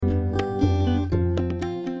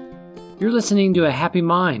You're listening to a Happy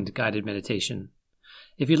Mind guided meditation.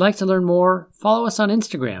 If you'd like to learn more, follow us on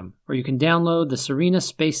Instagram, or you can download the Serena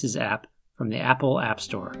Spaces app from the Apple App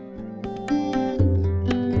Store.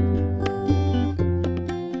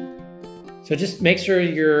 So just make sure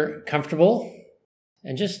you're comfortable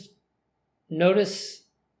and just notice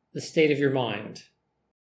the state of your mind.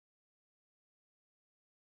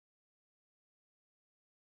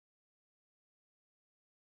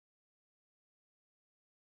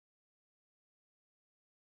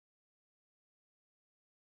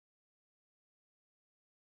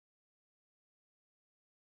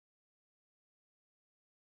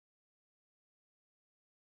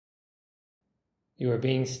 You are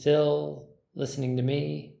being still, listening to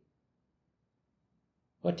me.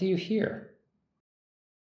 What do you hear?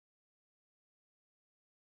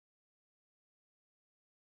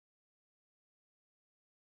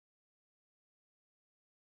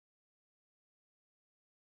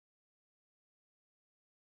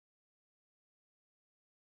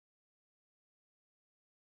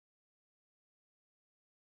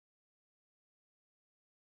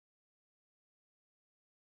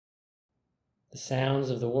 The sounds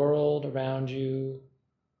of the world around you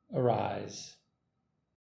arise.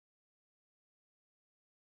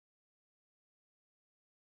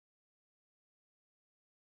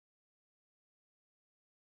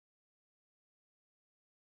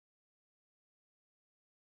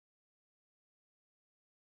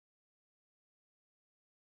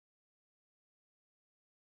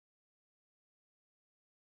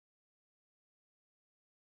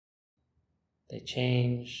 They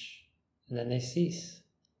change and then they cease.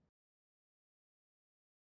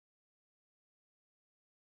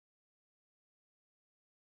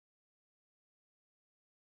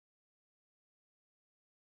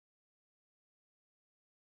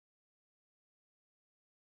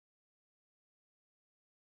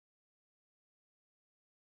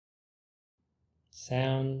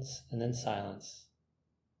 Sounds and then silence.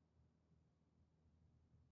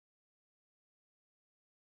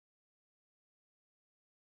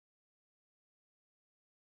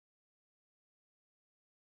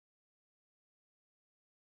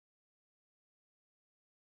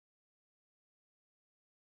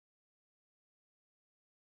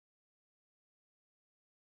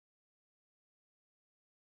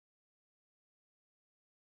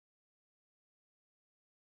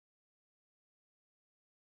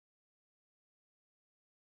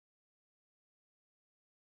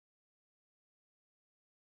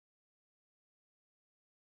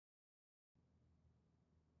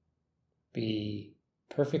 Be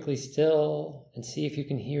perfectly still and see if you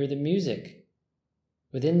can hear the music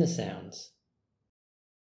within the sounds.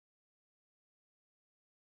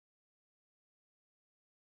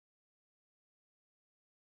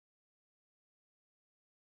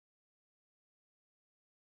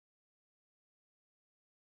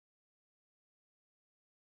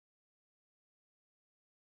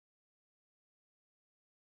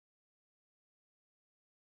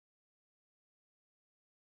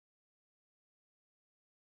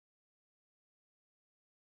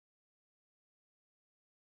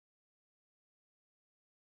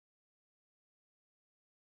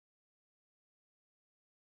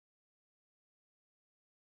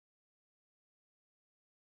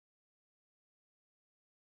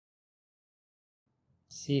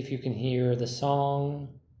 See if you can hear the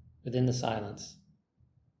song within the silence.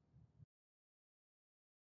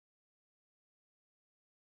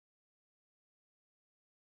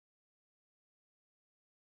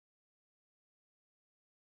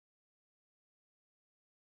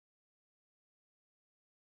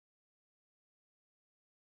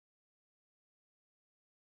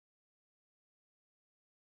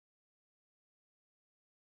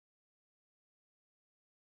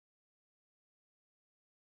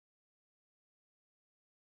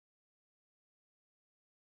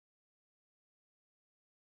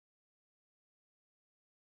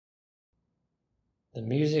 The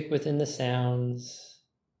music within the sounds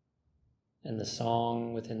and the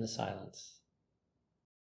song within the silence.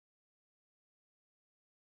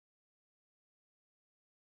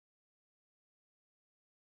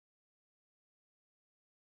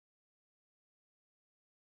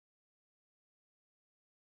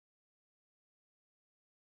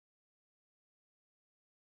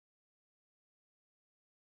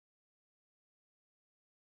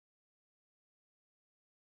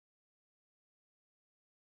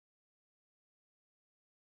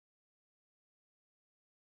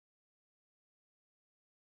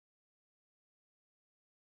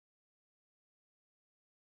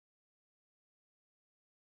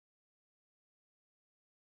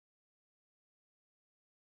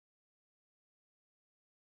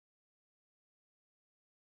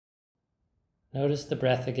 Notice the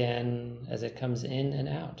breath again as it comes in and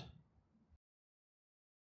out.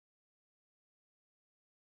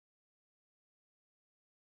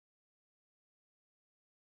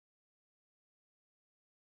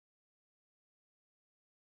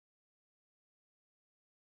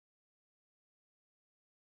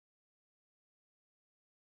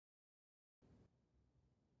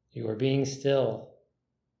 You are being still,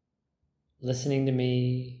 listening to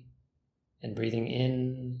me, and breathing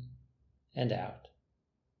in and out.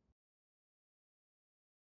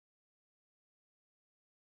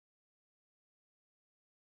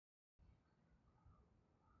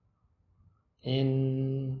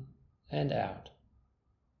 In and out.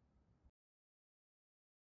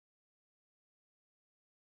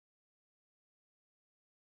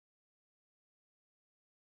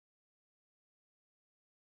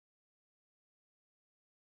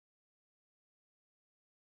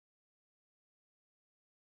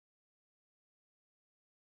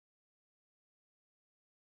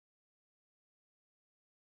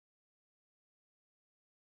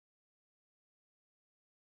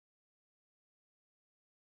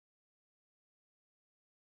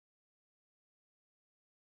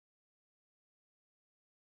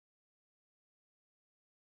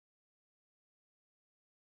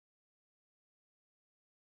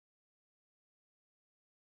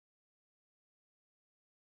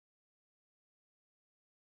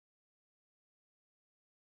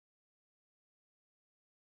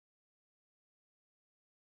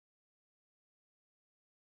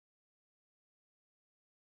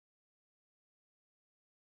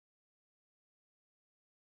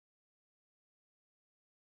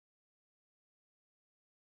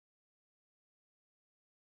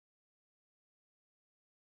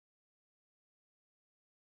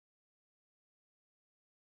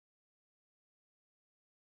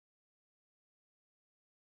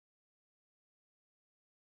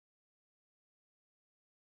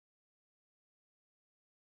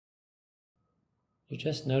 You're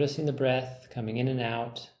just noticing the breath coming in and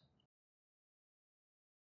out,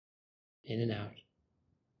 in and out.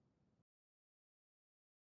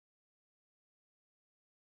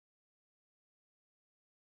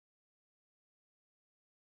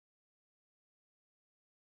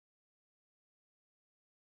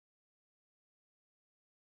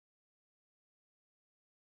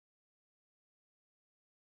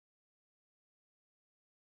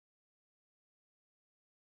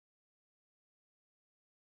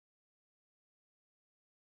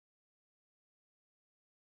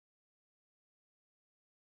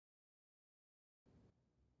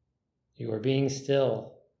 You are being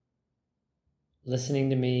still,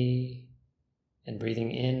 listening to me, and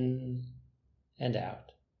breathing in and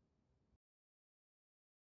out.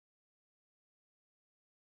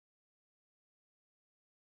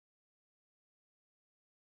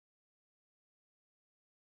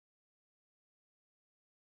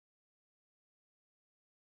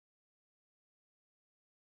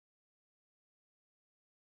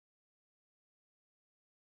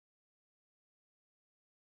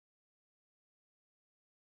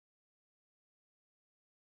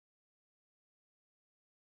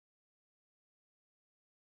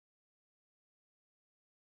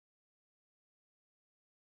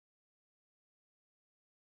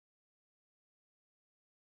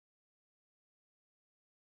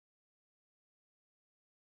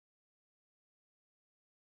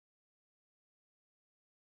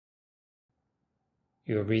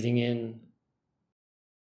 You are breathing in.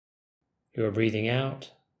 You are breathing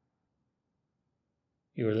out.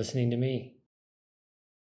 You are listening to me.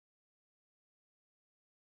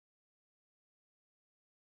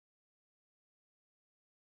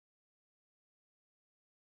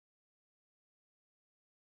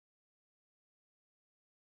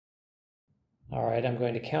 All right, I'm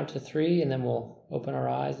going to count to 3 and then we'll open our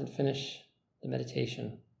eyes and finish the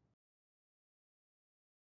meditation.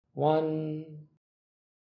 1,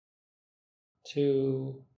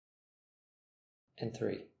 2, and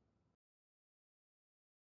 3.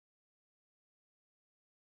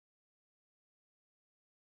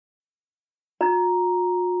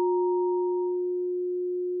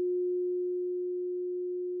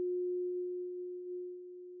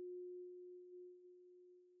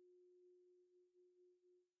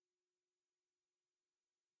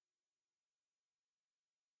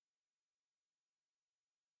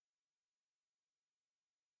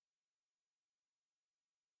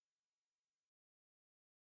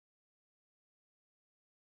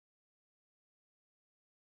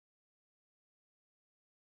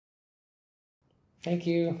 Thank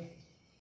you.